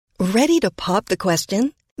Ready to pop the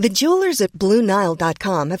question? The jewelers at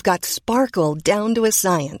BlueNile.com have got sparkle down to a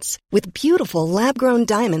science with beautiful lab-grown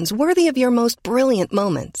diamonds worthy of your most brilliant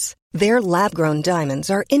moments. Their lab-grown diamonds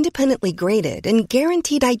are independently graded and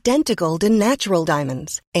guaranteed identical to natural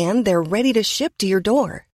diamonds, and they're ready to ship to your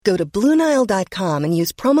door. Go to BlueNile.com and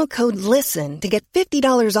use promo code LISTEN to get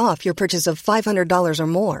 $50 off your purchase of $500 or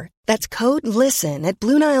more. That's code LISTEN at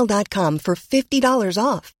BlueNile.com for $50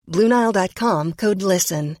 off. BlueNile.com, code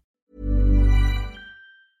LISTEN.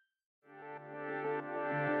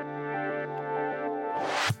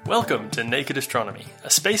 Welcome to Naked Astronomy, a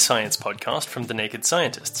space science podcast from the Naked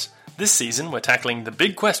Scientists. This season we're tackling the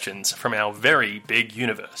big questions from our very big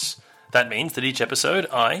universe. That means that each episode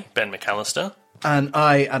I, Ben McAllister, and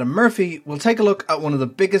I, Adam Murphy, will take a look at one of the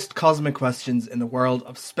biggest cosmic questions in the world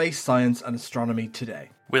of space science and astronomy today.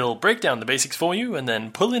 We'll break down the basics for you and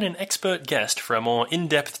then pull in an expert guest for a more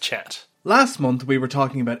in-depth chat. Last month we were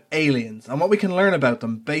talking about aliens and what we can learn about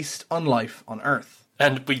them based on life on Earth.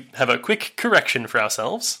 And we have a quick correction for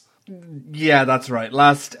ourselves. Yeah, that's right.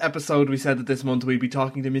 Last episode we said that this month we'd be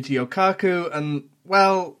talking to Michio Kaku, and,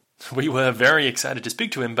 well... We were very excited to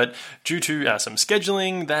speak to him, but due to some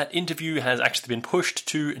scheduling, that interview has actually been pushed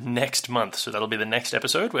to next month, so that'll be the next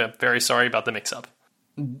episode. We're very sorry about the mix-up.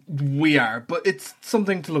 We are, but it's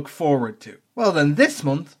something to look forward to. Well then, this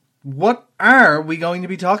month, what are we going to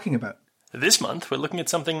be talking about? This month, we're looking at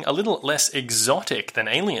something a little less exotic than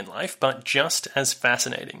alien life, but just as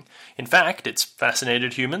fascinating. In fact, it's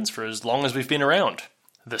fascinated humans for as long as we've been around.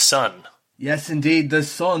 The sun. Yes, indeed, the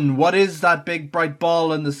sun. What is that big bright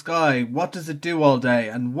ball in the sky? What does it do all day?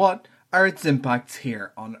 And what are its impacts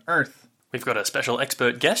here on Earth? We've got a special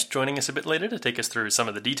expert guest joining us a bit later to take us through some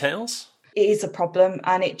of the details. It is a problem,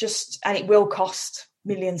 and it will cost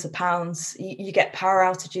millions of pounds. You get power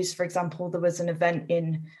outages. For example, there was an event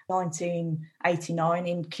in 1989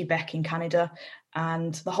 in Quebec in Canada,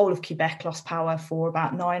 and the whole of Quebec lost power for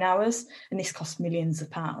about 9 hours, and this cost millions of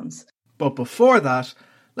pounds. But before that,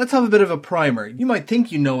 let's have a bit of a primer. You might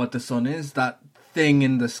think you know what the sun is, that thing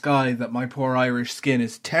in the sky that my poor Irish skin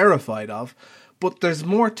is terrified of, but there's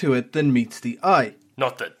more to it than meets the eye.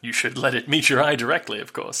 Not that you should let it meet your eye directly,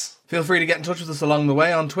 of course. Feel free to get in touch with us along the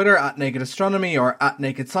way on Twitter at Naked Astronomy or at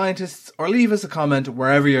Naked Scientists, or leave us a comment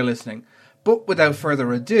wherever you're listening. But without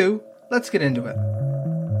further ado, let's get into it.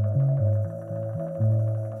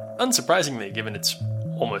 Unsurprisingly, given it's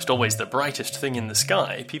almost always the brightest thing in the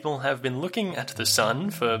sky, people have been looking at the sun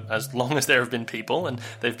for as long as there have been people, and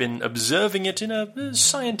they've been observing it in a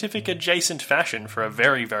scientific adjacent fashion for a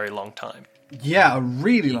very, very long time. Yeah, a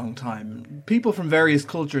really long time. People from various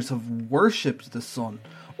cultures have worshipped the sun,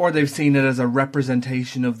 or they've seen it as a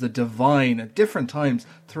representation of the divine at different times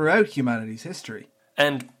throughout humanity's history.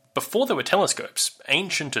 And before there were telescopes,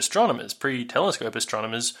 ancient astronomers, pre-telescope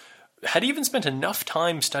astronomers, had even spent enough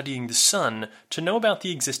time studying the sun to know about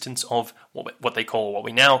the existence of what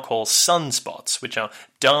we now call sunspots, which are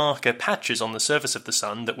darker patches on the surface of the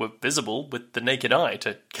sun that were visible with the naked eye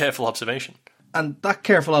to careful observation. And that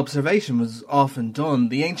careful observation was often done.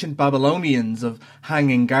 The ancient Babylonians of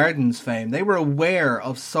Hanging Gardens fame, they were aware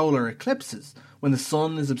of solar eclipses when the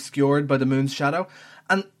sun is obscured by the moon's shadow,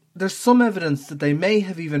 and there's some evidence that they may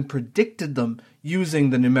have even predicted them using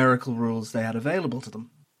the numerical rules they had available to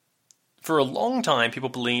them. For a long time, people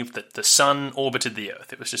believed that the sun orbited the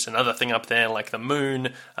Earth. It was just another thing up there like the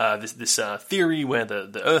moon, this theory where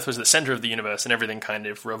the Earth was the center of the universe and everything kind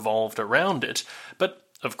of revolved around it. But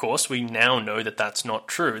of course, we now know that that's not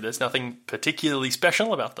true. There's nothing particularly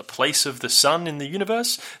special about the place of the sun in the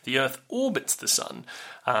universe. The Earth orbits the sun,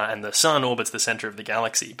 and the sun orbits the center of the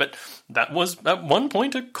galaxy. But that was, at one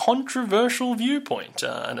point, a controversial viewpoint.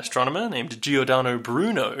 An astronomer named Giordano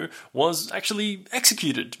Bruno was actually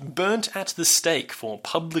executed, burnt at the stake for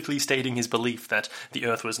publicly stating his belief that the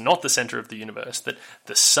Earth was not the center of the universe, that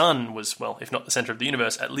the sun was, well, if not the center of the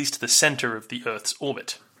universe, at least the center of the Earth's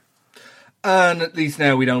orbit. And at least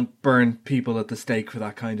now we don't burn people at the stake for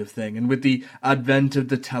that kind of thing. And with the advent of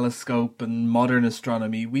the telescope and modern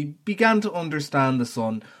astronomy, we began to understand the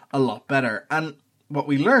sun a lot better. And what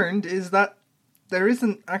we learned is that there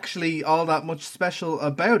isn't actually all that much special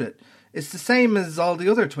about it. It's the same as all the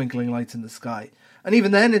other twinkling lights in the sky. And even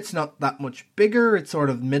then, it's not that much bigger. It's sort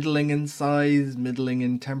of middling in size, middling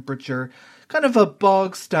in temperature. Kind of a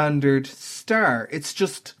bog standard star.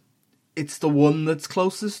 It's the one that's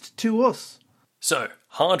closest to us. So,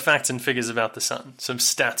 hard facts and figures about the sun. Some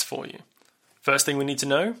stats for you. First thing we need to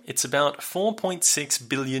know, it's about 4.6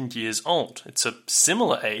 billion years old. It's a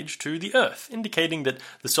similar age to the Earth, indicating that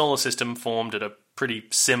the solar system formed at a pretty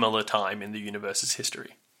similar time in the universe's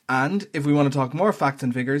history. And if we want to talk more facts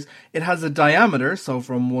and figures, it has a diameter, so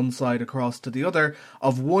from one side across to the other,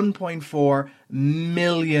 of 1.4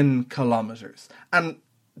 million kilometres. And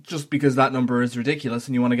just because that number is ridiculous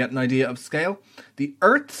and you want to get an idea of scale, the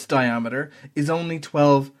Earth's diameter is only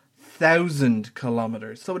 12,000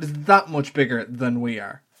 kilometres. So it is that much bigger than we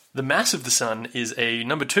are. The mass of the Sun is a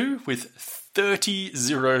number 2 with 30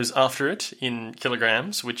 zeros after it in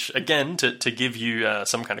kilograms, which, again, to give you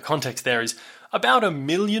some kind of context there, is about 1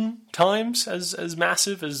 million times as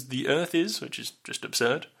massive as the Earth is, which is just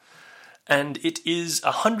absurd. And it is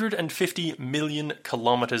 150 million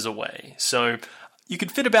kilometres away. So you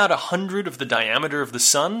could fit about 100 of the diameter of the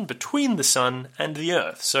Sun between the Sun and the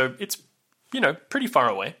Earth. So it's, pretty far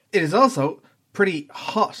away. It is also pretty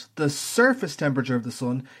hot. The surface temperature of the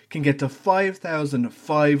Sun can get to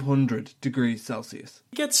 5,500 degrees Celsius.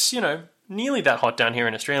 It gets, nearly that hot down here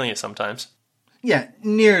in Australia sometimes. Yeah,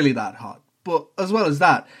 nearly that hot. But as well as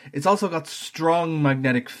that, it's also got strong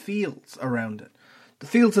magnetic fields around it. The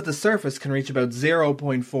fields at the surface can reach about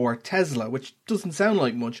 0.4 Tesla, which doesn't sound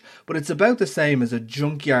like much, but it's about the same as a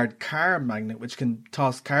junkyard car magnet, which can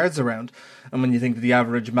toss cars around. And when you think that the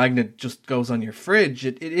average magnet just goes on your fridge,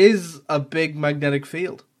 it is a big magnetic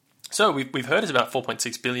field. So we've heard it's about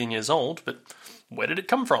 4.6 billion years old, but where did it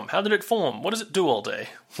come from? How did it form? What does it do all day?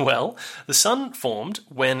 Well, the Sun formed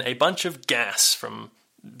when a bunch of gas from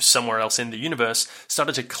somewhere else in the universe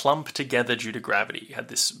started to clump together due to gravity. You had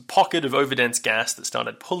this pocket of overdense gas that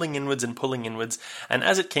started pulling inwards, and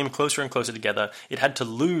as it came closer and closer together, it had to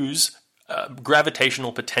lose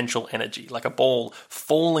gravitational potential energy, like a ball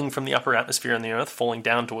falling from the upper atmosphere in the Earth, falling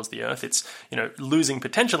down towards the Earth. It's, losing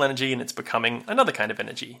potential energy and it's becoming another kind of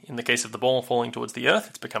energy. In the case of the ball falling towards the Earth,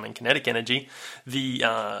 it's becoming kinetic energy. The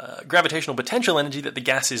gravitational potential energy that the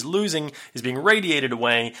gas is losing is being radiated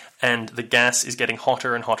away, and the gas is getting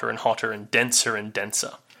hotter and hotter and hotter and denser and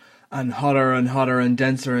denser. And hotter and hotter and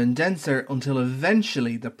denser until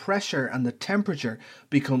eventually the pressure and the temperature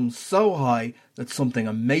become so high that something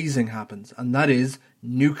amazing happens, and that is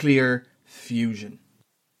nuclear fusion.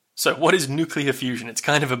 So what is nuclear fusion? It's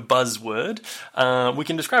kind of a buzzword. We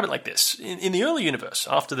can describe it like this. In the early universe,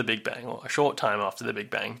 after the Big Bang, or a short time after the Big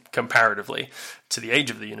Bang, comparatively to the age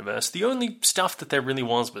of the universe, the only stuff that there really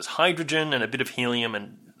was hydrogen and a bit of helium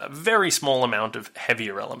and a very small amount of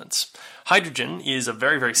heavier elements. Hydrogen is a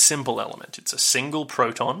very, very simple element. It's a single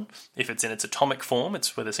proton. If it's in its atomic form,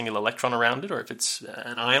 it's with a single electron around it, or if it's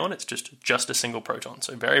an ion, it's just a single proton.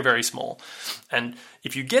 So very, very small. And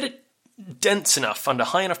if you get it dense enough, under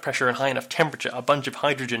high enough pressure and high enough temperature, a bunch of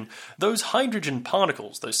hydrogen, those hydrogen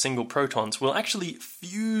particles, those single protons, will actually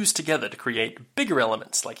fuse together to create bigger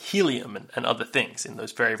elements like helium and other things in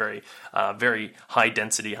those very, very, very high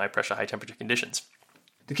density, high pressure, high temperature conditions.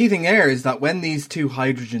 The key thing there is that when these two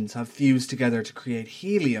hydrogens have fused together to create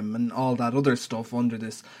helium and all that other stuff under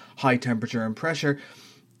this high temperature and pressure,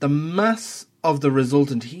 the mass of the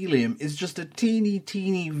resultant helium is just a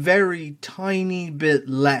teeny, very tiny bit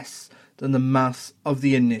less than the mass of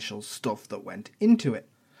the initial stuff that went into it.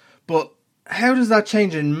 But how does that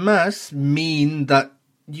change in mass mean that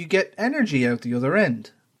you get energy out the other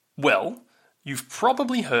end? Well, you've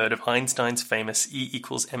probably heard of Einstein's famous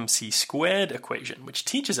E=mc² equation, which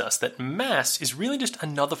teaches us that mass is really just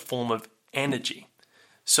another form of energy.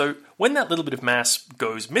 So when that little bit of mass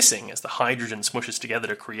goes missing as the hydrogen smushes together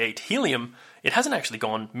to create helium, it hasn't actually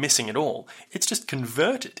gone missing at all. It's just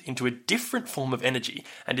converted into a different form of energy,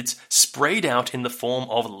 and it's sprayed out in the form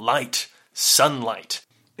of light, sunlight.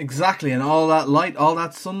 Exactly, and all that light, all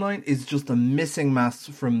that sunlight is just the missing mass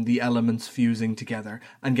from the elements fusing together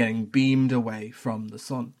and getting beamed away from the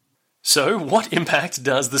sun. So, what impact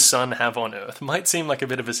does the sun have on Earth? Might seem like a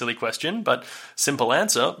bit of a silly question, but simple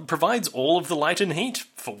answer, provides all of the light and heat.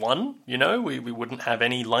 For one, we wouldn't have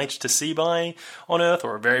any light to see by on Earth,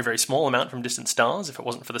 or a very, very small amount from distant stars if it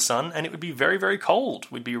wasn't for the sun, and it would be very, very cold.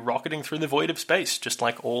 We'd be rocketing through the void of space, just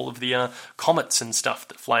like all of the comets and stuff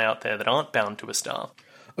that fly out there that aren't bound to a star.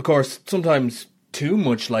 Of course, sometimes too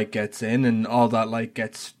much light gets in and all that light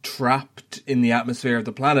gets trapped in the atmosphere of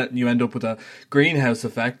the planet, and you end up with a greenhouse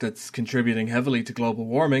effect that's contributing heavily to global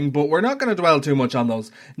warming. But we're not going to dwell too much on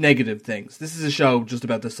those negative things. This is a show just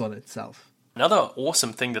about the sun itself. Another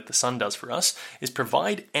awesome thing that the sun does for us is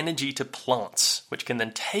provide energy to plants, which can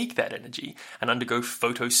then take that energy and undergo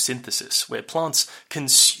photosynthesis, where plants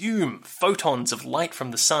consume photons of light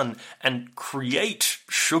from the sun and create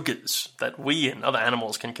sugars that we and other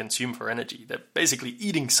animals can consume for energy. They're basically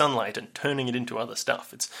eating sunlight and turning it into other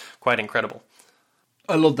stuff. It's quite incredible.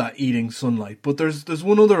 I love that, eating sunlight, but there's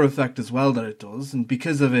one other effect as well that it does, and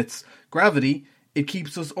because of its gravity, it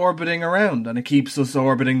keeps us orbiting around, and it keeps us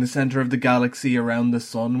orbiting the centre of the galaxy around the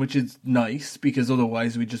sun, which is nice, because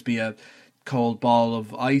otherwise we'd just be a cold ball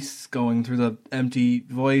of ice going through the empty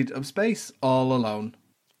void of space all alone.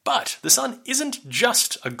 But the sun isn't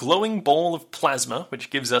just a glowing ball of plasma, which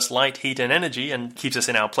gives us light, heat, and energy and keeps us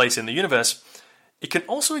in our place in the universe. It can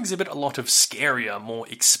also exhibit a lot of scarier, more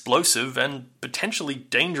explosive, and potentially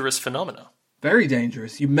dangerous phenomena. Very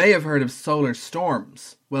dangerous. You may have heard of solar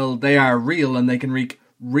storms. Well, they are real, and they can wreak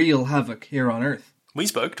real havoc here on Earth. We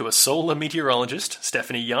spoke to a solar meteorologist,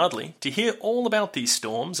 Stephanie Yardley, to hear all about these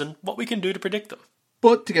storms and what we can do to predict them.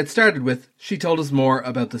 But to get started with, she told us more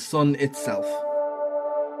about the sun itself.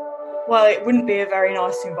 Well, it wouldn't be a very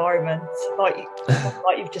nice environment. Like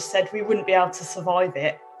you've just said, we wouldn't be able to survive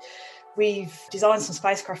it. We've designed some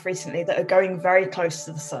spacecraft recently that are going very close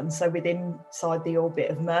to the sun, so inside the orbit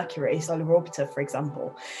of Mercury, Solar Orbiter, for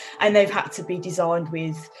example. And they've had to be designed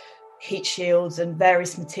with heat shields and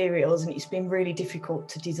various materials, and it's been really difficult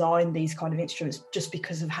to design these kind of instruments just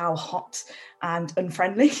because of how hot and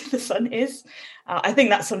unfriendly the sun is. I think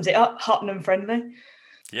that sums it up, hot and unfriendly.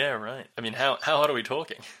 Yeah, right. I mean, how hot are we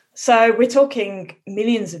talking? So we're talking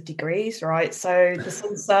millions of degrees, right? So the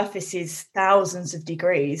sun's surface is thousands of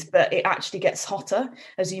degrees, but it actually gets hotter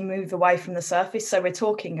as you move away from the surface. So we're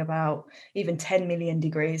talking about even 10 million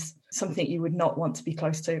degrees, something you would not want to be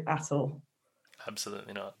close to at all.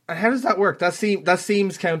 Absolutely not. And how does that work? That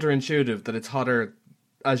seems counterintuitive, that it's hotter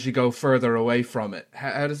as you go further away from it.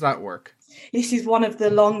 How does that work? This is one of the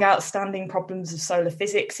long outstanding problems of solar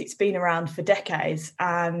physics. It's been around for decades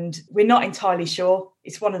and we're not entirely sure.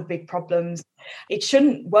 It's one of the big problems. It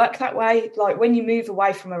shouldn't work that way. Like when you move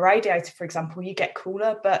away from a radiator, for example, you get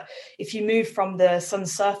cooler. But if you move from the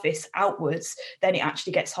sun's surface outwards, then it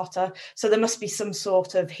actually gets hotter. So there must be some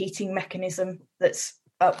sort of heating mechanism that's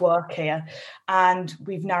at work here, and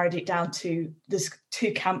we've narrowed it down to there's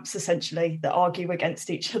two camps essentially that argue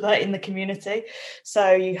against each other in the community.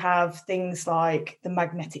 So you have things like the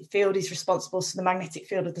magnetic field is responsible. So the magnetic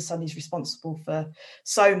field of the sun is responsible for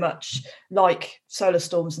so much, like solar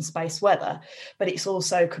storms and space weather, but it's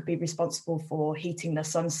also could be responsible for heating the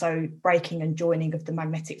sun. So breaking and joining of the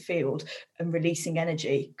magnetic field and releasing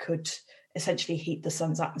energy could essentially heat the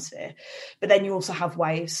sun's atmosphere. But then you also have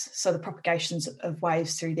waves, so the propagations of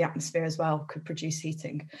waves through the atmosphere as well could produce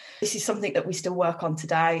heating. This is something that we still work on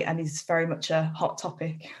today and is very much a hot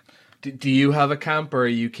topic. Do you have a camp, or are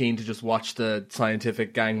you keen to just watch the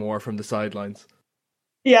scientific gang war from the sidelines?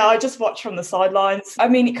 Yeah, I just watch from the sidelines. I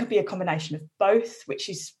mean, it could be a combination of both, which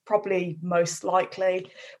is probably most likely.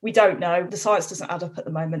 We don't know. The science doesn't add up at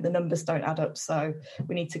the moment. The numbers don't add up, so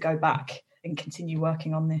we need to go back and continue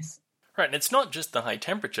working on this. Right, and it's not just the high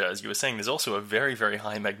temperature, as you were saying, there's also a very, very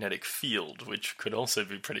high magnetic field, which could also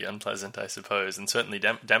be pretty unpleasant, I suppose, and certainly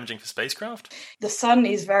damaging for spacecraft. The sun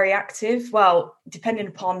is very active, well, depending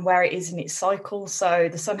upon where it is in its cycle. So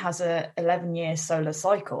the sun has a 11-year solar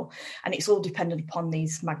cycle, and it's all dependent upon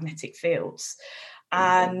these magnetic fields.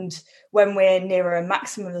 And when we're nearer a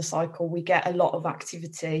maximum of the cycle, we get a lot of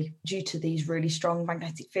activity due to these really strong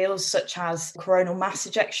magnetic fields, such as coronal mass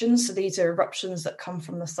ejections. So these are eruptions that come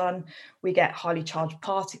from the sun. We get highly charged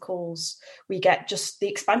particles. We get just the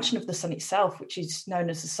expansion of the sun itself, which is known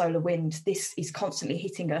as the solar wind. This is constantly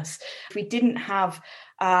hitting us. If we didn't have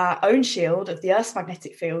our own shield of the Earth's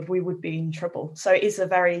magnetic field, we would be in trouble. So it is a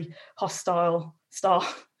very hostile star.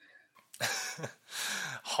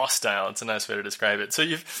 Hostile, it's a nice way to describe it. So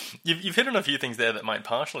you've hit on a few things there that might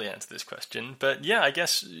partially answer this question, but yeah, I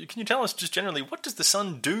guess, can you tell us just generally, what does the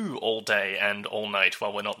sun do all day and all night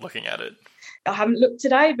while we're not looking at it? I haven't looked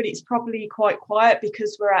today, but it's probably quite quiet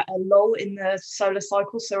because we're at a lull in the solar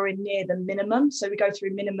cycle, so we're near the minimum. So we go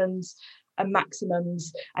through minimums and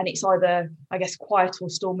maximums, and it's either, I guess, quiet or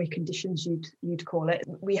stormy conditions, you'd call it.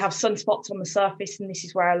 We have sunspots on the surface, and this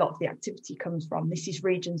is where a lot of the activity comes from. This is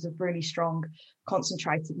regions of really strong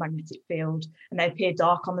concentrated magnetic field, and they appear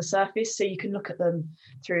dark on the surface, so you can look at them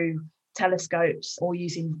through telescopes or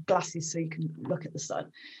using glasses so you can look at the sun.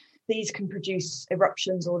 These can produce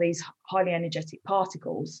eruptions or these highly energetic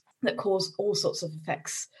particles that cause all sorts of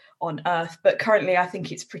effects on Earth. But currently, I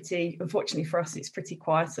think it's unfortunately for us, it's pretty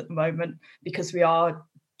quiet at the moment because we are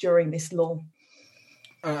during this lull.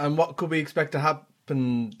 And what could we expect to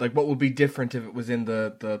happen? Like, what would be different if it was in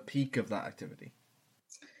the peak of that activity?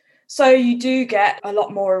 So you do get a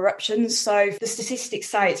lot more eruptions. So the statistics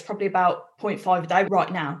say it's probably about 0.5 a day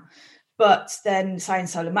right now. But then, say in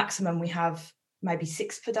solar maximum, we have maybe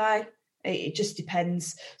 6 per day. It just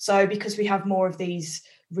depends. So because we have more of these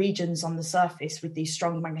regions on the surface with these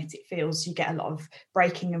strong magnetic fields, you get a lot of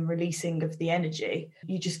breaking and releasing of the energy.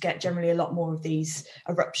 You just get generally a lot more of these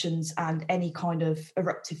eruptions and any kind of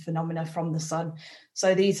eruptive phenomena from the sun.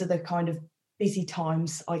 So these are the kind of busy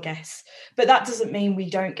times, I guess. But that doesn't mean we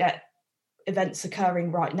don't get events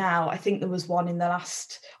occurring right now. I think there was one in the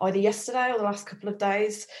last, either yesterday or the last couple of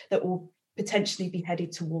days, that will potentially be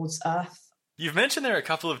headed towards Earth. You've mentioned there are a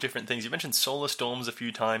couple of different things. You mentioned solar storms a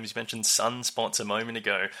few times. You mentioned sunspots a moment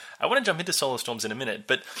ago. I want to jump into solar storms in a minute,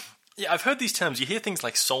 but yeah, I've heard these terms. You hear things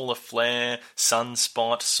like solar flare,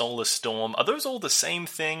 sunspot, solar storm. Are those all the same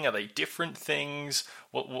thing? Are they different things?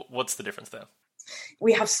 What's the difference there?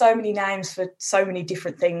 We have so many names for so many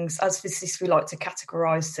different things. As physicists, we like to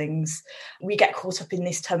categorize things. We get caught up in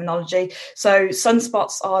this terminology. So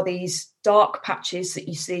sunspots are these dark patches that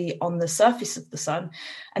you see on the surface of the sun.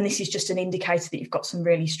 And this is just an indicator that you've got some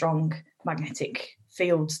really strong magnetic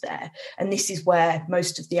fields there. And this is where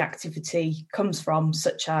most of the activity comes from,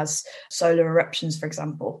 such as solar eruptions, for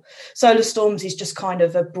example. Solar storms is just kind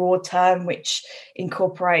of a broad term which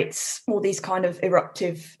incorporates all these kind of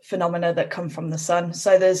eruptive phenomena that come from the sun.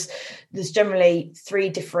 So there's generally three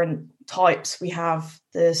different types. We have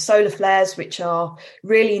the solar flares, which are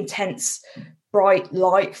really intense bright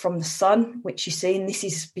light from the sun, which you see, and this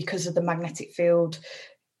is because of the magnetic field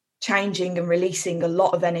changing and releasing a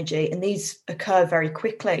lot of energy, and these occur very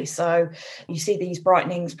quickly. So you see these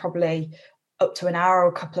brightenings probably up to an hour or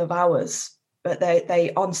a couple of hours, but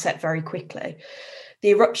they onset very quickly.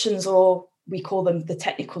 The eruptions, or we call them, the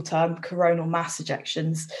technical term, coronal mass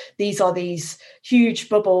ejections. These are these huge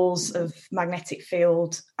bubbles of magnetic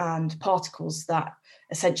field and particles that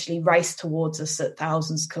essentially race towards us at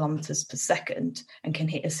thousands of kilometers per second and can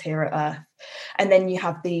hit us here at Earth. And then you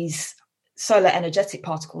have these solar energetic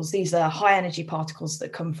particles. These are high energy particles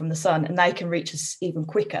that come from the sun, and they can reach us even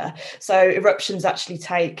quicker. So eruptions actually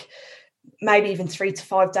take maybe even 3 to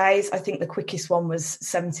 5 days. I think the quickest one was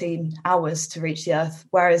 17 hours to reach the Earth,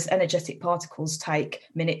 whereas energetic particles take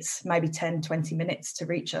minutes, maybe 10, 20 minutes to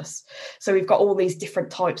reach us. So we've got all these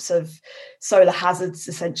different types of solar hazards,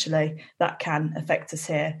 essentially, that can affect us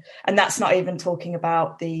here. And that's not even talking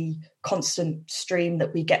about the constant stream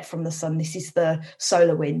that we get from the sun. This is the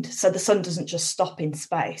solar wind. So the sun doesn't just stop in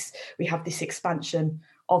space. We have this expansion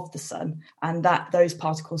of the sun, and that those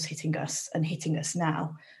particles hitting us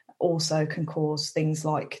now also can cause things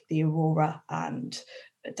like the aurora and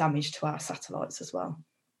damage to our satellites as well.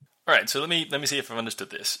 All right, so let me see if I've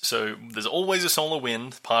understood this. So there's always a solar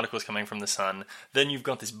wind, particles coming from the sun. Then you've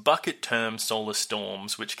got this bucket term, solar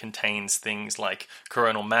storms, which contains things like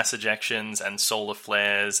coronal mass ejections and solar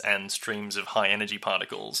flares and streams of high energy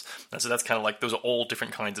particles. And so that's kind of like, those are all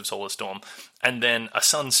different kinds of solar storm. And then a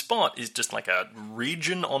sunspot is just like a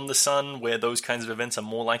region on the sun where those kinds of events are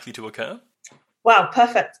more likely to occur. Wow,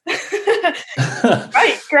 perfect.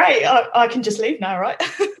 Great. I can just leave now, right?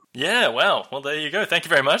 Yeah, wow. Well, there you go. Thank you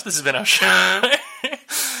very much. This has been our show.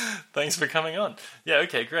 Thanks for coming on. Yeah,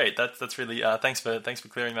 okay, great. That's really thanks for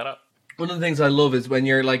clearing that up. One of the things I love is when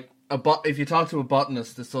you're like if you talk to a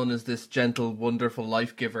botanist, the sun is this gentle, wonderful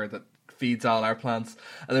life giver that feeds all our plants.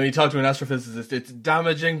 And then when you talk to an astrophysicist, it's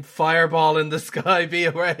damaging fireball in the sky, be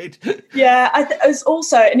afraid. Yeah, it's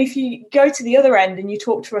also, and if you go to the other end and you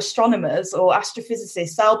talk to astronomers or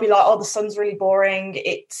astrophysicists, they'll be like, oh, the sun's really boring,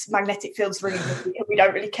 its magnetic field's really good, we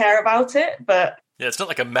don't really care about it. But yeah, it's not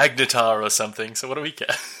like a magnetar or something, so what do we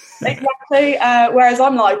care? Exactly. Whereas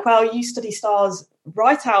I'm like, well, you study stars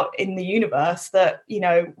right out in the universe, that, you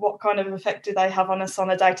know, what kind of effect do they have on us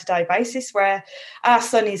on a day-to-day basis, where our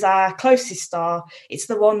sun is our closest star. It's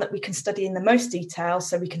the one that we can study in the most detail,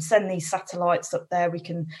 so we can send these satellites up there, we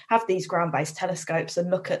can have these ground-based telescopes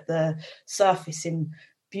and look at the surface in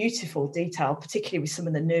beautiful detail, particularly with some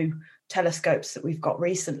of the new telescopes that we've got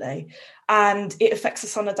recently, and it affects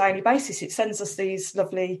us on a daily basis. It sends us these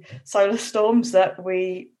lovely solar storms that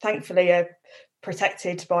we thankfully are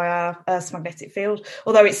protected by our Earth's magnetic field,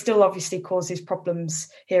 although it still obviously causes problems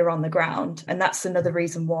here on the ground, and that's another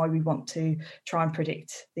reason why we want to try and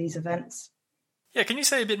predict these events. Yeah, can you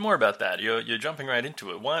say a bit more about that? You're jumping right into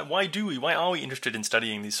it. Why are we interested in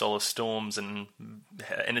studying these solar storms and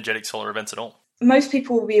energetic solar events at all? Most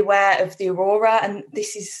people will be aware of the aurora, and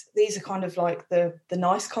these are kind of like the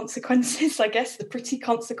nice consequences, I guess, the pretty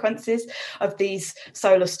consequences of these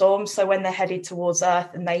solar storms. So when they're headed towards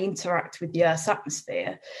Earth and they interact with the Earth's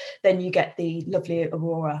atmosphere, then you get the lovely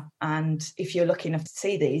aurora. And if you're lucky enough to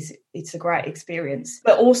see these, it's a great experience.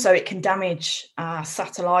 But also it can damage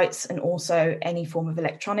satellites and also any form of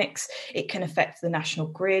electronics. It can affect the national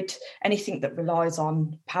grid, anything that relies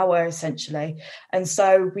on power, essentially. And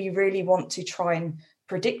so we really want to try and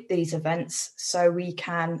predict these events so we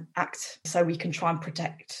can act, so we can try and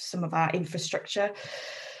protect some of our infrastructure.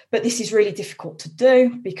 But this is really difficult to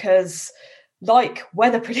do because, like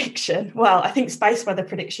weather prediction, well, I think space weather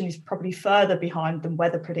prediction is probably further behind than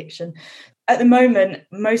weather prediction. At the moment,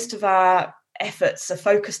 most of our efforts are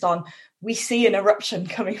focused on, we see an eruption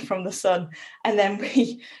coming from the sun and then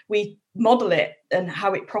we model it and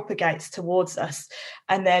how it propagates towards us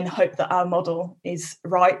and then hope that our model is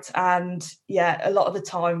right. And yeah, a lot of the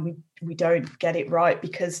time we don't get it right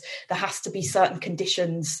because there has to be certain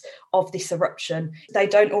conditions of this eruption. They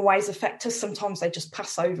don't always affect us. Sometimes they just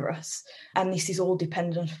pass over us. And this is all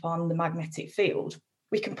dependent upon the magnetic field.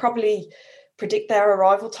 We can probably predict their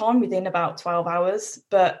arrival time within about 12 hours,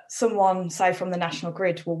 but someone, say from the National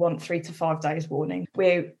Grid, will want 3 to 5 days warning.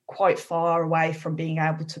 We're quite far away from being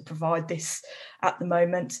able to provide this at the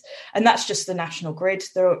moment. And that's just the National Grid.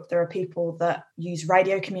 There are people that use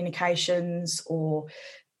radio communications or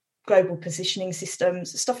global positioning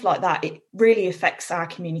systems, stuff like that. It really affects our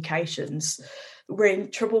communications. We're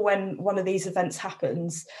in trouble when one of these events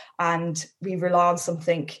happens and we rely on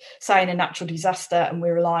something, say in a natural disaster, and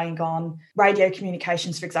we're relying on radio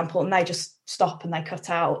communications, for example, and they just stop and they cut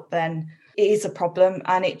out, then it is a problem,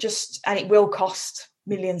 and it will cost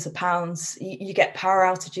millions of pounds. You get power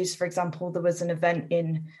outages. For example, there was an event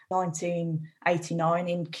in 1989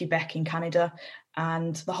 in Quebec in Canada,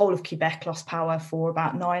 and the whole of Quebec lost power for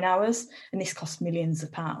about 9 hours, and this cost millions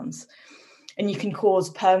of pounds. And you can cause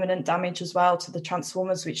permanent damage as well to the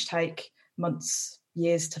transformers, which take months,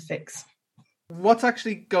 years to fix. What's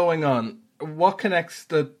actually going on? What connects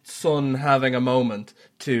the sun having a moment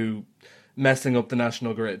to messing up the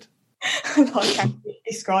National Grid? I can't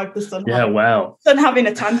describe the sun. Wow. Sun having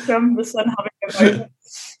a tantrum, the sun having a moment.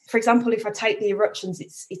 For example, if I take the eruptions,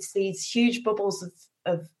 it's these huge bubbles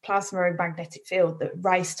of plasma and magnetic field that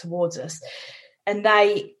race towards us. And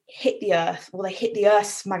they hit the Earth, or they hit the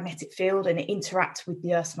Earth's magnetic field and it interacts with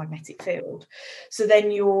the Earth's magnetic field. So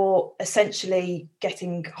then you're essentially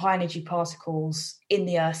getting high energy particles in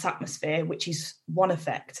the Earth's atmosphere, which is one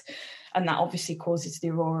effect. And that obviously causes the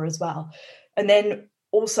aurora as well. And then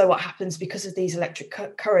also what happens because of these electric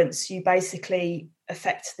currents, you basically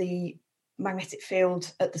affect the magnetic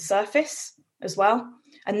field at the surface as well.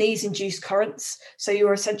 And these induce currents. So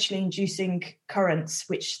you're essentially inducing currents,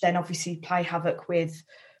 which then obviously play havoc with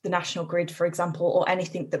the National Grid, for example, or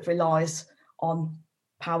anything that relies on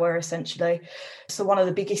power, essentially. So one of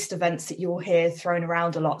the biggest events that you'll hear thrown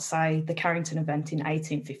around a lot, say the Carrington event in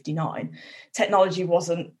 1859, technology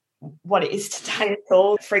wasn't what it is today at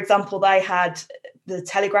all. For example, they had the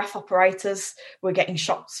telegraph operators were getting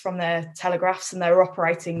shocks from their telegraphs and they were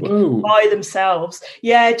operating by themselves.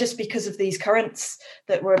 Yeah, just because of these currents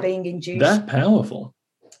that were being induced. That powerful.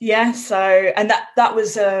 Yeah, so, and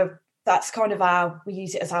that's kind of we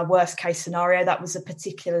use it as our worst case scenario. That was a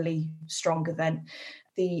particularly strong event.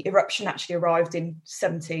 The eruption actually arrived in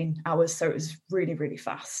 17 hours, so it was really, really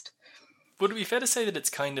fast. Would it be fair to say that it's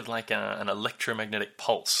kind of like an electromagnetic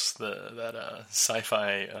pulse, that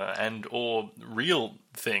sci-fi and or real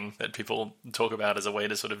thing that people talk about as a way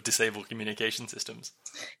to sort of disable communication systems?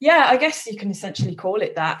 Yeah, I guess you can essentially call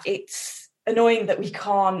it that. It's annoying that we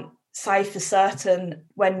can't say for certain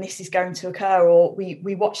when this is going to occur, or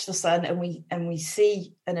we watch the sun and we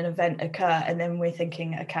see an event occur and then we're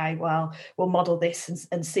thinking, okay, well, we'll model this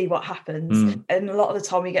and see what happens. And a lot of the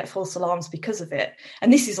time we get false alarms because of it.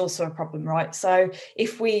 And this is also a problem, right? So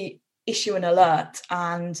if we issue an alert,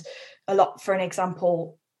 and for an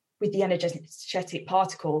example, with the energetic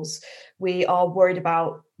particles, we are worried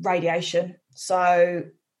about radiation. So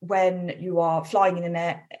when you are flying in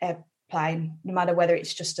an airplane, no matter whether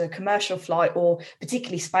it's just a commercial flight or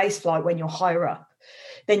particularly space flight, when you're higher up,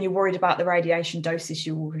 then you're worried about the radiation doses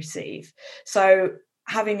you will receive. So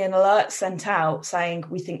having an alert sent out saying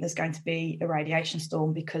we think there's going to be a radiation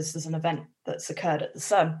storm because there's an event that's occurred at the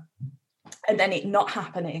sun, and then it not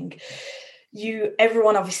happening,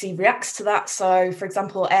 everyone obviously reacts to that. So, for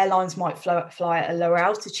example, airlines might fly at a lower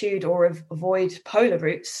altitude or avoid polar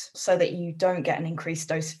routes so that you don't get an increased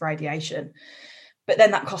dose of radiation. But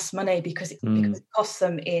then that costs money because it costs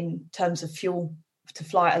them in terms of fuel to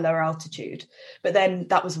fly at a lower altitude. But then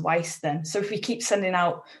that was a waste then. So if we keep sending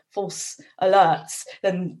out false alerts,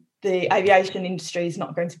 then the aviation industry is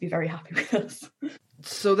not going to be very happy with us.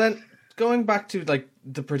 So then, going back to like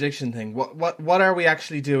the prediction thing, what are we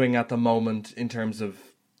actually doing at the moment in terms of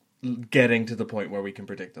getting to the point where we can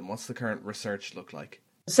predict them? What's the current research look like?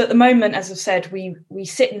 So at the moment, as I've said, we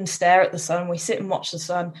sit and stare at the sun. We sit and watch the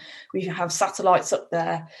sun. We have satellites up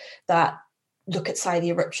there that look at, say, the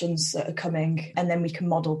eruptions that are coming, and then we can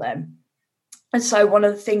model them. And so one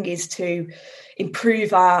of the things is to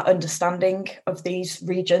improve our understanding of these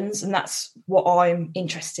regions, and that's what I'm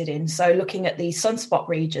interested in. So looking at these sunspot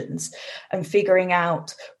regions and figuring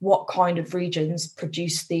out what kind of regions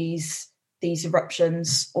produce these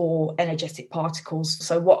eruptions or energetic particles.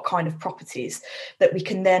 So what kind of properties that we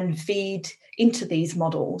can then feed into these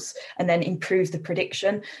models and then improve the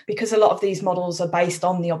prediction, because a lot of these models are based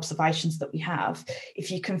on the observations that we have. If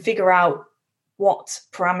you can figure out what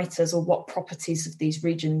parameters or what properties of these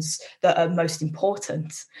regions that are most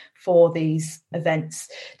important for these events,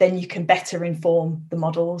 then you can better inform the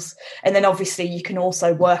models. And then obviously you can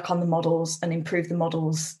also work on the models and improve the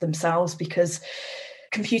models themselves, because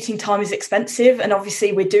computing time is expensive, and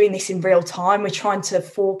obviously we're doing this in real time. We're trying to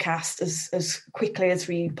forecast as quickly as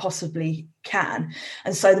we possibly can,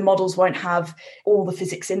 and so the models won't have all the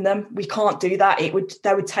physics in them. We can't do that. They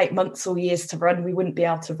would take months or years to run. We wouldn't be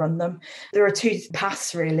able to run them. There are two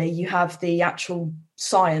paths really. You have the actual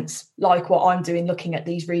science, like what I'm doing, looking at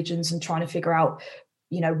these regions and trying to figure out,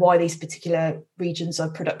 why these particular regions are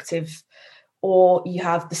productive, or you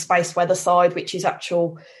have the space weather side, which is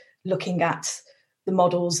actual looking at the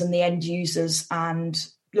models and the end users and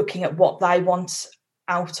looking at what they want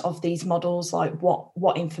out of these models, like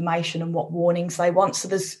what information and what warnings they want. So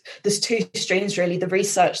there's two streams really, the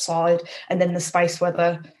research side and then the space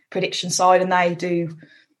weather prediction side, and they do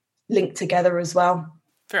link together as well.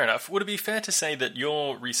 Fair enough. Would it be fair to say that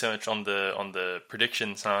your research on the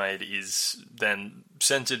prediction side is then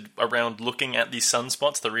centered around looking at these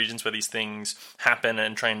sunspots, the regions where these things happen,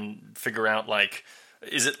 and try and figure out, like,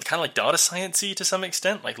 is it kind of like data science-y to some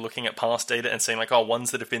extent, like looking at past data and saying, like, oh, ones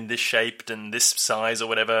that have been this shaped and this size or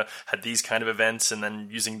whatever had these kind of events, and then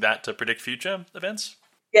using that to predict future events?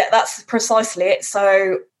 Yeah, that's precisely it.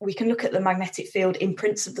 So we can look at the magnetic field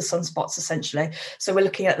imprints of the sunspots, essentially. So we're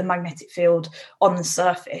looking at the magnetic field on the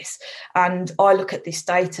surface. And I look at this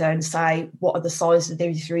data and say, what are the sizes of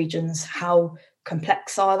these regions? How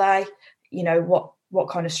complex are they? What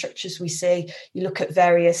kind of structures we see. You look at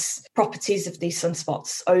various properties of these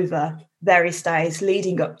sunspots over various days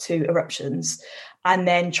leading up to eruptions, and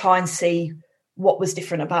then try and see what was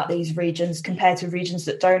different about these regions compared to regions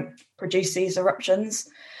that don't produce these eruptions.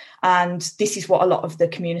 And this is what a lot of the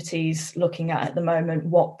community is looking at the moment,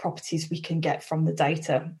 what properties we can get from the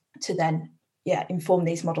data to then inform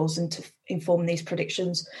these models and to inform these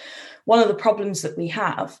predictions. One of the problems that we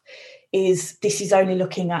have is this is only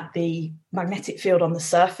looking at the magnetic field on the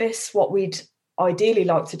surface. What we'd ideally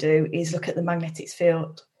like to do is look at the magnetic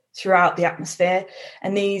field throughout the atmosphere,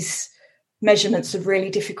 and these measurements are really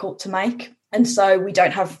difficult to make. And so we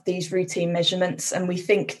don't have these routine measurements, and we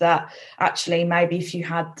think that actually maybe if you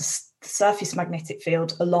had the surface magnetic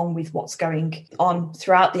field along with what's going on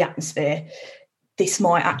throughout the atmosphere, this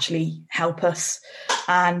might actually help us.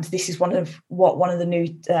 And this is one of the new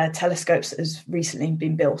telescopes that has recently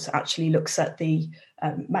been built actually looks at the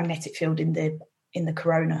magnetic field in the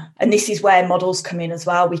corona. And this is where models come in as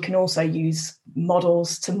well. We can also use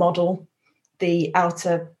models to model the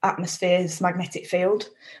outer atmosphere's magnetic field.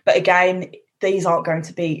 But again, these aren't going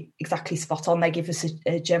to be exactly spot on. They give us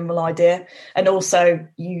a general idea. And also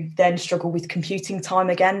you then struggle with computing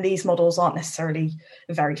time again. These models aren't necessarily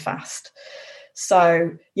very fast.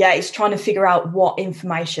 So it's trying to figure out what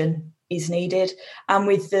information is needed. And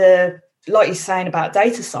with the, like you're saying about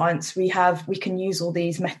data science, we can use all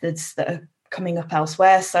these methods that are coming up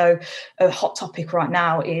elsewhere. So a hot topic right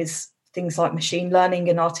now is things like machine learning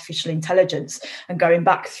and artificial intelligence, and going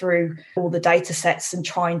back through all the data sets and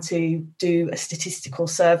trying to do a statistical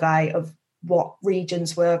survey of what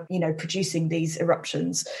regions were, producing these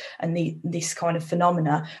eruptions and this kind of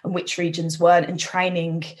phenomena, and which regions weren't, and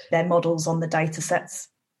training their models on the data sets.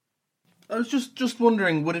 I was just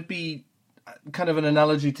wondering, would it be kind of an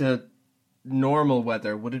analogy to normal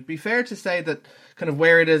weather? Would it be fair to say that kind of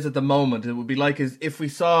where it is at the moment, it would be like as if we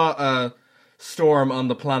saw a storm on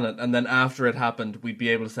the planet, and then after it happened, we'd be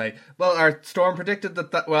able to say, well, our storm predicted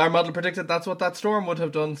our model predicted that's what that storm would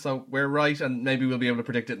have done, so we're right, and maybe we'll be able to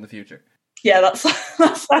predict it in the future. Yeah,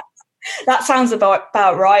 that sounds about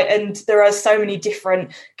right. And there are so many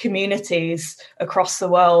different communities across the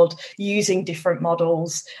world using different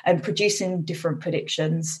models and producing different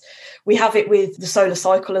predictions. We have it with the solar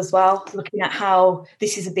cycle as well, looking at how,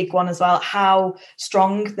 this is a big one as well, how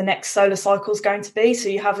strong the next solar cycle is going to be. So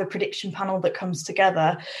you have a prediction panel that comes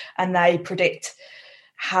together and they predict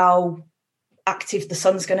how active the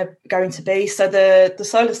sun's going to be. So the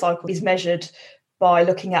solar cycle is measured by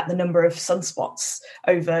looking at the number of sunspots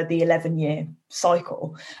over the 11-year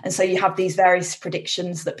cycle. And so you have these various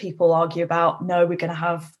predictions that people argue about. No, we're going to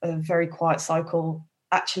have a very quiet cycle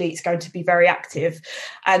actually it's going to be very active.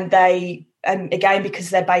 And again, because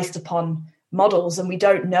they're based upon models and we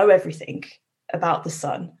don't know everything about the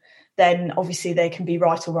sun, then obviously they can be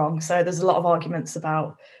right or wrong. So there's a lot of arguments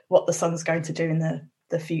about what the sun's going to do in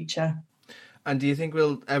the future. And do you think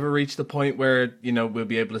we'll ever reach the point where, we'll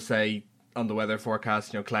be able to say on the weather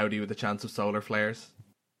forecast, cloudy with a chance of solar flares?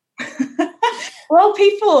 Well,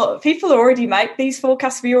 people already make these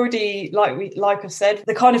forecasts. We already, like I've said,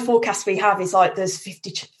 the kind of forecast we have is like there's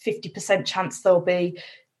 50% chance there'll be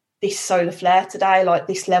this solar flare today, like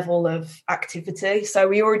this level of activity. So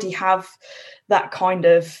we already have that kind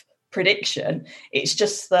of prediction. It's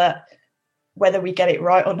just that whether we get it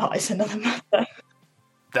right or not is another matter.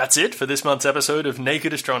 That's it for this month's episode of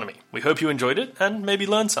Naked Astronomy. We hope you enjoyed it and maybe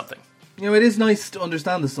learned something. It is nice to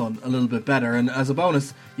understand the sun a little bit better, and as a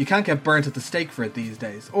bonus, you can't get burnt at the stake for it these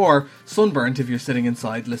days, or sunburnt if you're sitting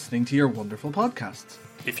inside listening to your wonderful podcasts.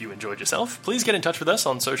 If you enjoyed yourself, please get in touch with us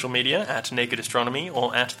on social media at Naked Astronomy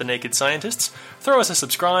or at The Naked Scientists. Throw us a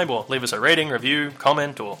subscribe or leave us a rating, review,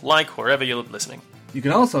 comment, or like wherever you're listening. You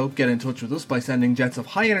can also get in touch with us by sending jets of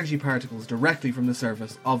high-energy particles directly from the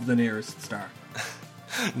surface of the nearest star.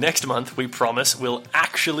 Next month, we promise we'll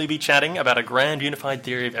actually be chatting about a grand unified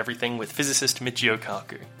theory of everything with physicist Michio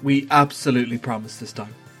Kaku. We absolutely promise this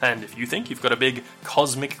time. And if you think you've got a big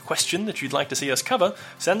cosmic question that you'd like to see us cover,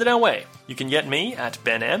 send it our way. You can get me at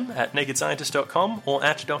benm@nakedscientist.com or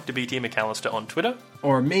at Dr. BT McAllister on Twitter.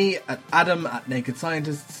 Or me at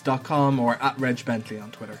adam@nakedscientists.com or at Reg Bentley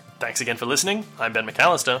on Twitter. Thanks again for listening. I'm Ben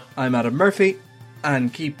McAllister. I'm Adam Murphy,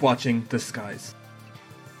 and keep watching the skies.